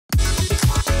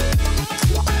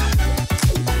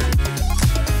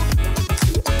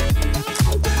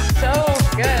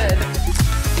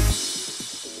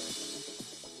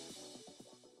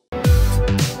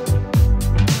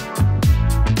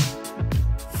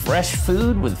Fresh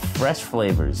food with fresh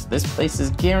flavors. This place is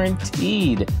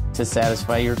guaranteed to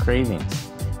satisfy your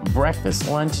cravings. Breakfast,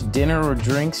 lunch, dinner, or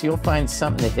drinks, you'll find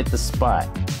something to hit the spot.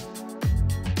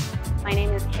 My name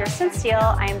is Kirsten Steele.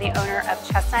 I am the owner of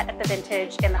Chestnut at the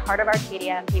Vintage in the heart of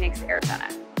Arcadia, Phoenix, Arizona.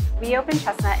 We opened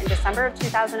Chestnut in December of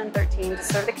 2013 to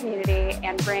serve the community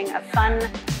and bring a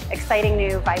fun, exciting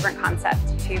new, vibrant concept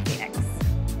to Phoenix.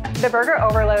 The Burger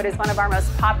Overload is one of our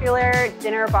most popular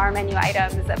dinner bar menu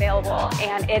items available,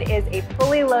 and it is a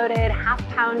fully loaded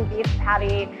half-pound beef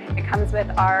patty. It comes with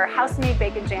our house-made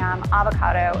bacon jam,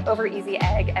 avocado, over-easy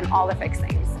egg, and all the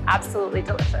fixings. Absolutely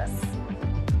delicious.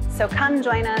 So come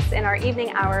join us in our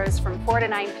evening hours from 4 to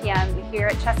 9 p.m. here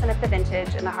at Chestnut at the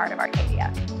Vintage in the heart of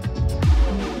Arcadia.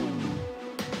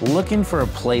 Looking for a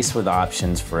place with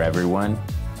options for everyone?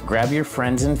 Grab your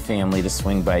friends and family to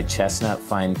swing by Chestnut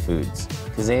Fine Foods,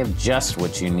 because they have just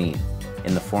what you need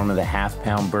in the form of the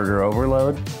half-pound burger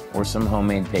overload or some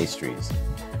homemade pastries.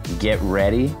 Get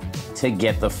ready to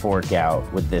get the fork out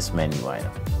with this menu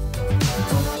item.